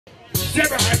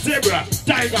Zebra,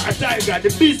 tiger.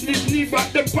 The business need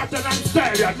but the pattern and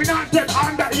style. Me not tell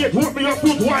under 8, put me your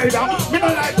foot wider. Me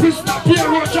not like prisoner, peer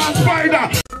roach and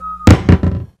spider.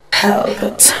 Pelpa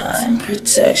time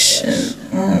protection.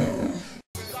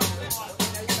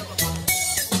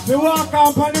 Me walk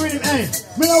up on the rhythm, eh?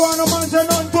 Me don't want no man say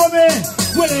nothing to me.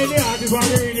 Well, any artist want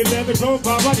the rhythm, let me jump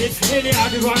up on it. Any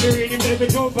artist want the rhythm, let me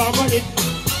jump up on it.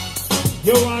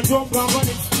 You want jump up on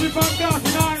it? If I'm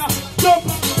dancing on it, jump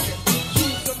up on it.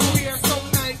 Shoes them wear some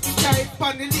Nike type,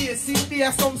 on the lacy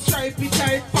there some stripey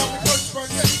type. On the touch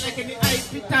front like any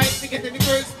IP type. Me get any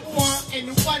girls who want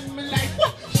anyone me like.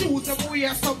 What? Shoes them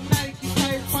wear some Nike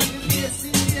type, on the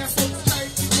lacy there some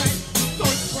stripey type.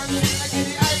 Touch front like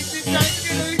any IP type.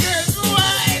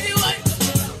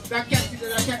 That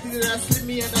cat is a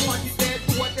slimmy and a party dead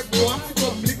to what the bro have to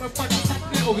come lick my party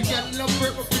Saturday. Oh, we got love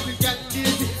work, my pretty got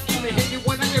lazy. Give me any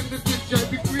one of them that just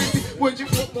drive me crazy. When you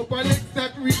put my legs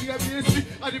that really amazing.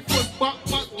 And the first back,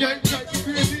 can't drive me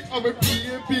crazy. I'm a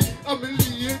PMP, I'm a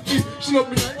lady. She love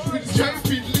me like with drive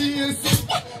me lazy.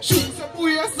 Shoes up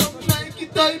wear some Nike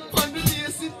type and the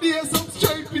lacy there some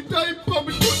stripey type. I'm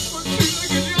a good one thing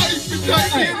like any IP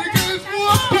type.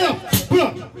 Pull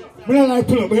up. We don't like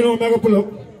pull up, but you know I'm going to pull up.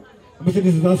 I say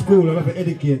this is a school, I have to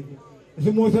educate.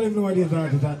 So most of them know what these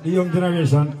artists are, the young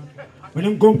generation. When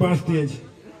them come on stage,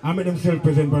 I make them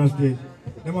self-present on stage.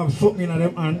 They have something in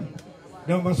them hand,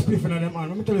 they have a spliff in them hand.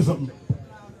 Let me tell you something.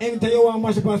 Anytime you want to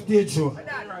mash up a stage show,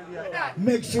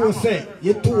 make sure say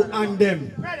you two and them.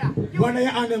 One of you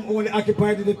and them only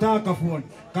occupied the talkaphone.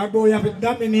 Because bro, you have to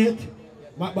dominate.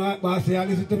 But say,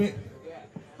 listen to me.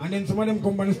 And then some of them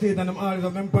come on the stage and them all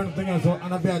have them pants things so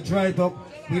and they dry it up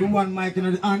with one mic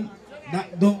in the hand.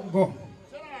 That don't go.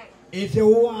 If you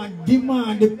want to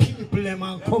demand the people them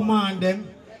and command them,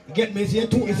 get me say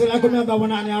too. It's like me have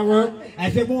one on your work. I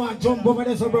say I want to jump over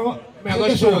there, so bro. I'm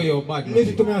going to show you, bad.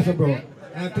 Listen to me, I say, bro.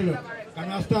 I tell you,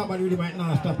 can I start by the might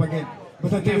not stop again.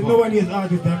 But I tell you, nobody is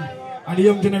artist them and the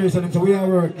young generation them. So we are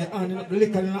work and the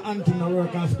liquor and the anting the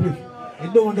work and split. They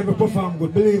don't want them to perform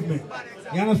good, believe me.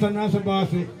 You understand that's a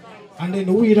bossy. And then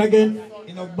the weed again.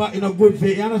 In a good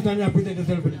faith, you understand you have to present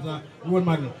yourself with a role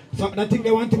model. So the thing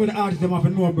they want to with the artist, they have to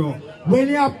know, bro. When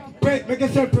you make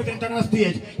yourself present on a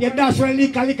stage, you dash when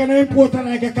liquor and important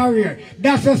like a career.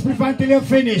 That's your split until you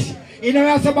finish. You know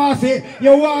what I'm saying?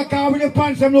 You walk out with your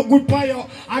pants and look good for you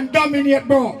and dominate,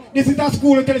 bro. This is a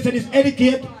school that tells you this: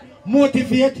 educate,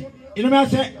 motivate, you know what I'm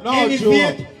saying?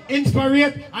 Elevate,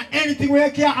 inspire, and anything where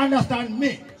you can't understand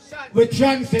me. We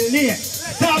translate.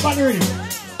 Stop on the rhythm.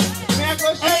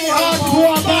 Any artist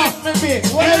want that?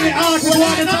 Any artist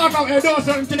want to talk about it, do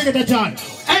something to get a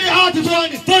chance. Any artist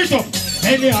want it, turn it up.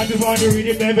 Any artist want to read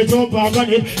him, never jump up on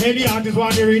it. Any artist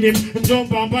want to read him,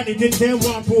 jump up on it. Didn't say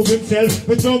want to prove himself,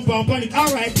 but jump up on it.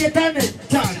 Alright, get on it,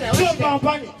 jump up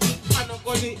on it. I don't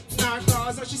go it, nah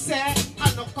cause what she said.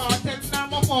 I no cartel, nah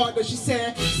my father, she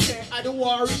said. She said, I don't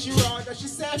worry, she rather, she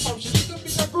said. From she little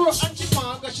bit of girl and she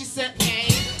manga, she said, hey.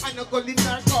 I no go it,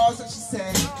 nah cause what she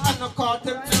said. I no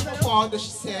cartel, nah my father, she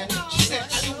said. She said,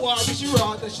 I don't worry, she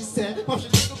rather, she said. From she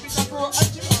little bit of girl and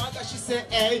she manga, she said,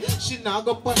 hey. She nah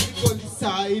go on the gully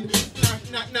side.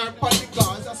 Nah, on the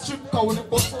guns, a strip cow, the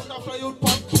bus on the fly out,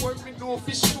 pop tour, me no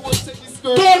fish, no say this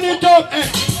girl. Turn it up, eh.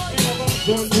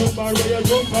 Don't jump on where you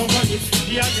jump on it.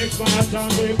 The next man has time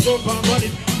where you jump on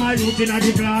it. My youth in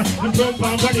the glass and jump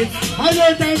on it. I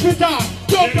know time to talk.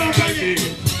 Jump on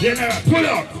it. Yeah, pull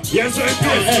up. Yes, sir,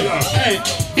 pull up. Hey.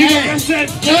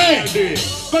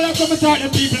 Pull up, come and talk to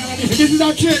people. This is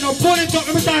a train. Now pull it up,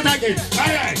 let me start again.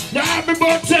 Alright. Now have me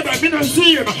about 7, I don't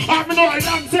see him. I know a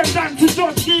long 7 dance to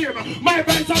just game. My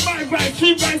vice are my vice,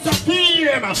 she vice are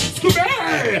PM. Scooby,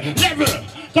 hey, level.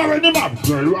 Carry them up.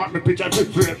 Girl, you want me picture to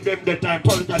frame them the time.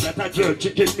 Polkadat a jerk,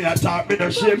 she kick me a talk, me no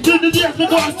shame. Did the days me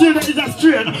go and steal, is a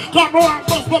strain. Come on,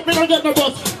 bus, but me no get no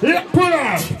bus. Yeah, pull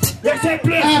up. Yes, I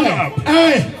play pull up.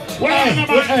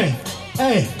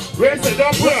 Hey. Where's the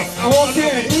don't pull up? I won't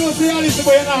say it. You don't say all this,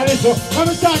 but you're not listen. Let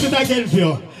me start it again for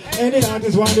you. Any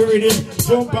artist want the rhythm,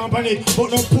 jump on it. But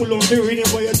don't pull on the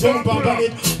rhythm, but you jump on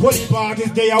it. Police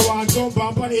artists, they want jump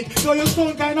on it. So you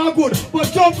sound kind of good,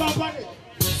 but jump on it.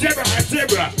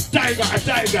 Zebra,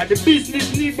 tiger. The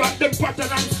business need but the pattern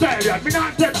and style. Me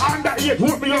not tell under 8,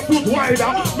 put me your foot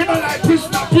wider. Me not like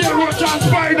prisoner, peer roach and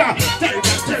spider. Tiger,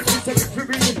 tell me, say me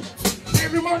free.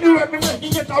 Every money when me make,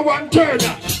 you get a one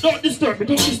turner. Don't disturb me.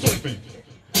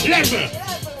 Level.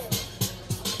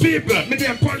 People, me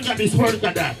name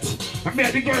Polkadat. I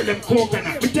made the girl them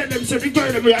coconut. Me tell them, say the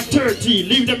girl them we are 13.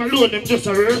 Leave them alone, them just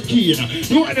a working.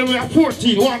 The one them we are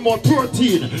 14, want more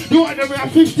protein. The one them we are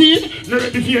 15, not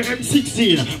ready for your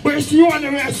M16. But you see one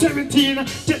them we are 17,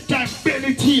 take time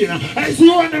belly teen. I see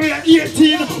one them we are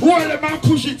 18, hold them and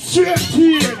push it straight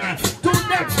in. To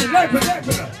next level.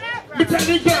 Me tell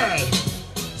the girl,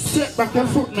 set back your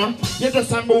foot now. You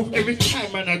just a move every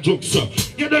time and a joke, sir.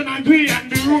 You don't agree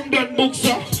and the room don't book,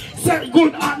 sir. Set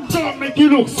good and don't make you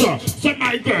look, sir. So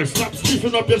my girl, stop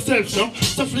stiffing up yourself, no.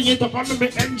 So fling it up and make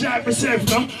me enjoy myself,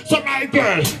 no. So my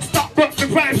girl, stop broke the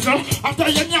vibes, no. After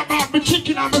you nyam out my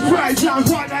chicken and my fries, yeah,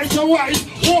 go like your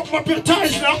wife. Open up your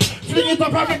thighs, no. Fling it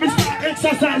up and make me start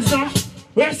exercise, no.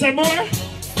 Where's some more?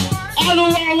 All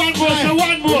over one more, so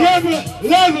one more.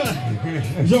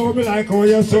 Level. Yo, me like how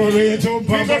you so you jump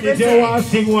up on it. You want to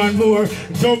sing one more.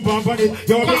 Jump up on it.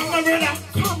 Yo, come on, brother.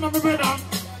 Come on, brother.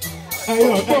 Hey,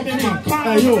 yo, hey,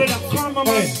 yo.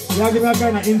 Hey, you give me a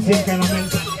kind of insane kind of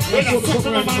mental. You show me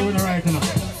something right now, you right now.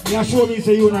 You show me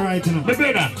say you not right now. My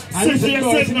brother, I listen to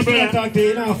you, brother. Talk to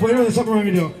you now. For you know something wrong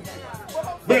with you.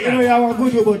 But you know you have a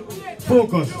good you, but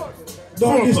focus.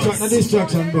 Don't distract, no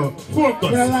distraction, bro.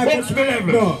 Focus. What's my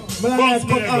level? No, I like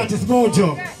put artist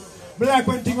mojo. I like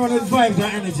when things on his vibes and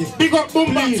energy. Big up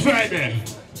Boombox Friday.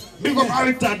 Big up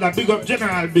Harry Tadler. Big up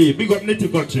General B. Big up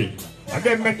Nitty Country. And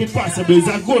then make it possible. It's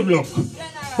a good look.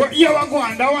 But here we go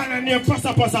on. The one and near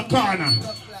Passa corner.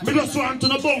 Me just want to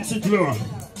the bounce it low.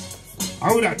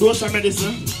 How would that do some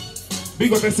medicine?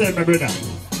 Big up yourself, my brother.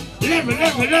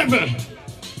 Level.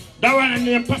 That one and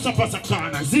near Passa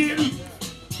corner. See?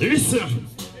 Listen.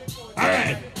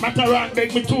 Alright. Mataran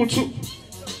beg me to true.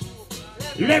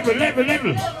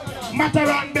 Level.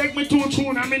 Mataran beg me to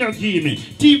tune and me not give me.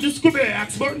 Thief the Scooby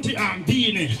axe, Bunty and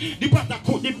Beanie. The butter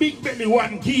cook, the big belly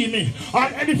one give me. All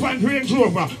elephant Range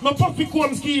Rover, no puffy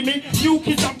combs give me. New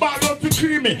kids and ball out to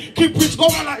creamy. Keep rich go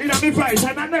all in a me vice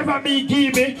and I never me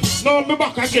give me. No me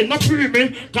back again, not free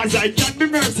me. Cause I can be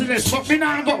merciless, but me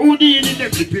nah go Houdini in them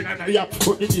flipping and I have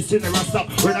put in this in the rasta.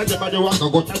 When I them a the walk,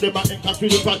 I go to them and enter through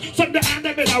the front. Some the hand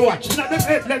them in a watch, now them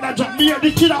head let a drop. Me and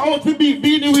the killer out to be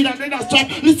Beanie with and then a strap.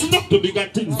 Listen up to bigger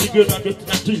things. And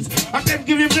then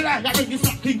give him the light, I make him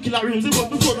stop clean killer rims. He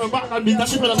want to phone on back and beat and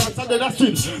people and Sunday that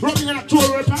streams. Running in a tour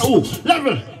right now.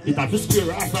 Level. It have a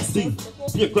spirit half a sting.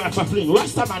 You cry for fling.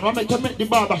 Rasta man, what make you make the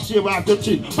barber shave off your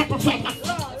chin?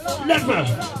 Level.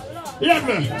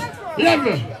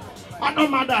 I know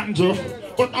my danger.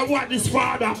 But I want this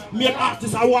father, male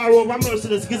artist, I war over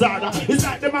merciless Gizada. It's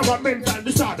like them have a mental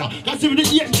disorder. Cause if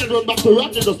the angel run back to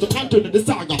Roger just to continue the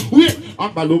saga. Wait,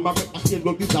 I'm Baloma, I can't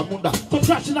go get a munda. So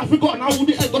crashing Africa now, who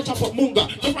the hell go chop up munga?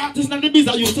 The artists and the biz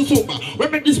are used to sumba.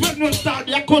 When make this well known start,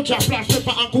 their culture, flash,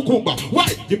 pepper, and cucumber.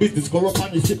 Why? The business go up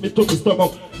and they sit me to the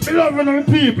stomach. Me love the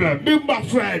people, Big Back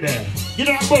Friday. You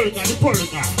know, the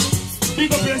polka.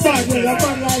 Big up yourself. You're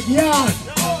bad like yarn.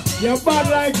 You're bad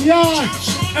like yarn.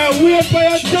 And wait for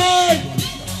your turn.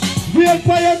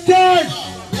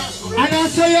 And I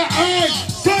say your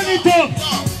eyes. Turn it up.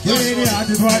 You really hard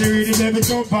to body ready, baby,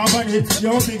 jump up on it.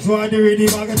 Your big body ready,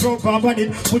 bag jump up on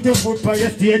it. Put your foot by your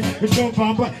stage, jump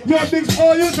up on it. Your big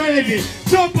all you say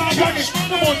jump up on it.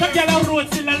 The girl road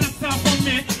still a left off from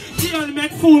me. Girl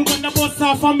make fool when the bus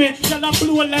off of me. Girl a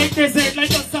blow like desert like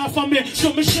dust off of me.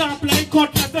 Show me sharp like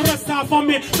cut like the rest off of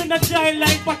me. Me not dry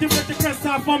like body with the crest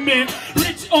off of me.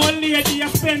 Rich old lady a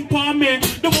spend for me.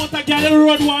 The motor girl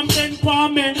road one bend for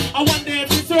me. I want the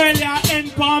episode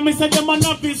end for me. So them a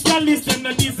novice can listen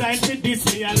the design to this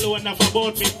me alone of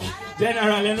about me.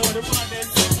 General you know the front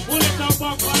pull it up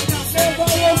back on the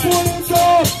pull it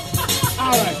up.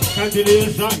 Alright,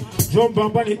 continuation. Jump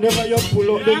up on it, never you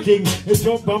pull out the thing. You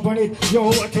jump up on it, yo,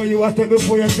 what you want to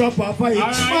before you jump up on it.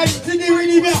 I see the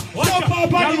rhythm here. Jump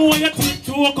up on it. You know your teeth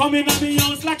to come in at the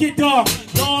house like it dog.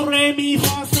 Don't re me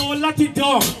for so like it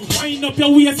dog. Wind up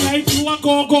your waist like you a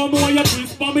go more your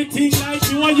twist for me thing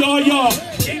like you a yo.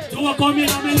 Teeth to come in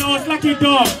at the house like it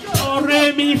dog. Don't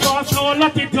re me for so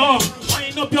like it dog.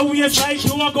 Wind up your waist like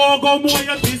you a go more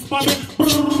your twist for me.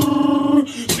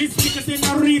 This niggas in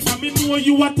a reason, me know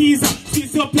you a teaser.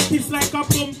 Seize up your tips like a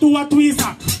plum to a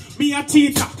tweezer. Me a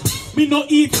cheater, me no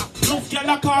eater. Love girl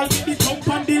a call me the jump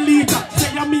and the leader.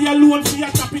 Say I'm me alone for your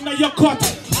tap in your cut.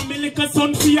 I'm me little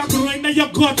son for your groin in your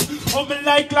gut. Oh me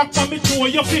like lock on me toe,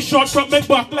 you fish short from me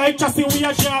back like chassis. We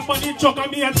a jump on the truck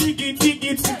and me a dig it, she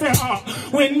say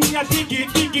when me a dig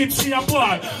it, she a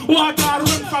ball. Water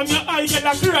run from your eye,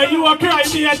 girl a cry, you a cry.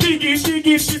 Me a dig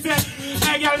it, she say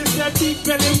I gotta say big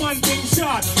belly man thing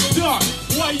short. Dog,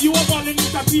 why you a balling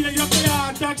it a peel your play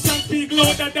hard action big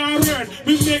louder than word.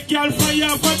 We make y'all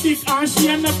fire for dick and she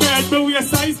and the bird. But we a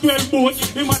size 12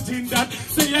 boat. Imagine that.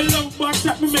 Say you love back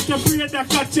shot me make you afraid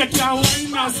that I check your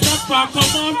wine now. Stop back,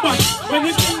 come on back. When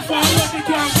it's too far, let it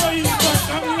can't go in back.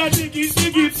 I'm gonna dig it.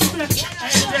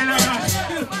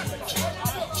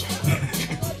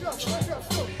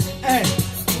 Hey,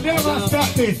 never stop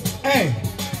this. Hey,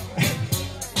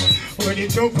 when you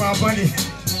jump up on it,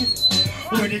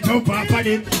 when you jump up on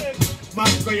it,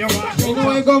 man, go your walk. You know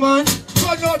where you go, man?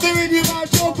 Go not the video, man,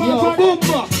 jump up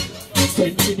on it.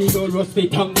 Send me the old rusty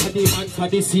tongue for the man for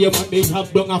the same and me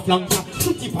have done a flanker.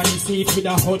 Put it on the seat with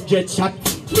 100 shot.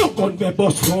 No gun we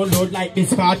bust round load like this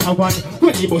Sparta one.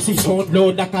 When the bus is sound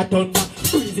load like a thunder.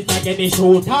 Breeze it again, they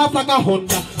shoot half like a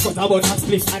Honda. Cause I want a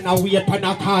split and a weight pan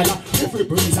a collar. Every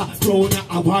breezer, round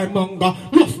a warmonger.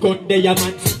 Rough gun there,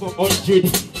 man, 400.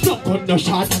 No gun no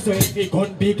shot, so every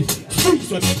gun big.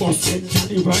 Freeze on the bus,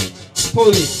 centrally right.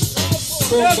 Police.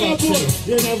 You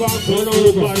never go no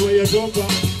where you jump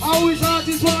up. I wish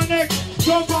artists want next.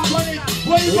 Jump up on it.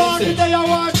 Where you want it, there you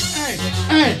want.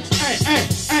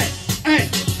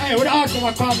 Hey, what the arts of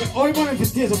my carpet? All you want is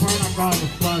to tears upon our carpet.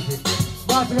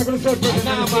 Boss, I'm going to say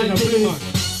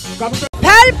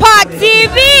Pelpa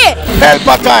TV!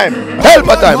 Pelpa time!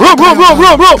 Pelpa time! Room!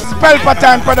 Pelpa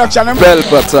time production!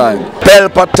 Pelpa time!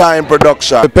 Pelpa time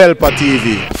production! Pelpa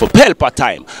TV! For Pelpa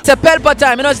time! It's a Pelpa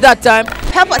time, you know it's that time.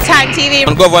 Pelpa time TV!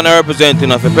 I'm governor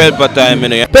representing of a Pelpa time, you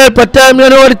know. Pelpa time, you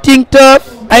know what I think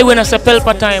tough? I win as a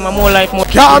Pelpa time, I'm more like more.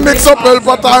 Can't mix up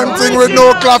Pelpa time thing with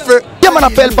no coffee! Yeah, man, a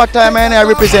Pelpa time, and I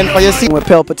represent for you. See, we're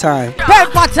Pelpa time.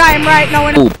 Pelpa time right now.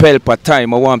 Oh, Pelpa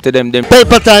time, I want to them.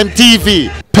 Pelpa time TV.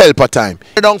 Pelpa time.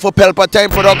 Down for Pelpa time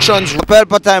productions.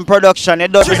 Pelpa time production.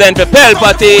 It does Represent for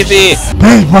Pelpa TV.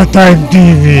 Pelpa time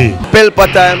TV. Pelpa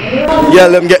time. Yeah,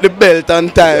 let them get the belt on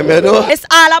time, you know. It's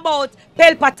all about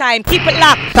Pelpa time. Keep it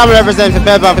locked. Come represent for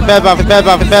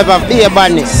Pelpa, be a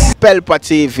badness. Pelpa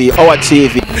TV, our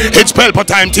TV. It's Pelpa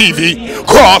time TV.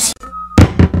 Cross.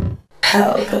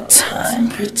 Pelpa time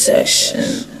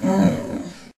protection.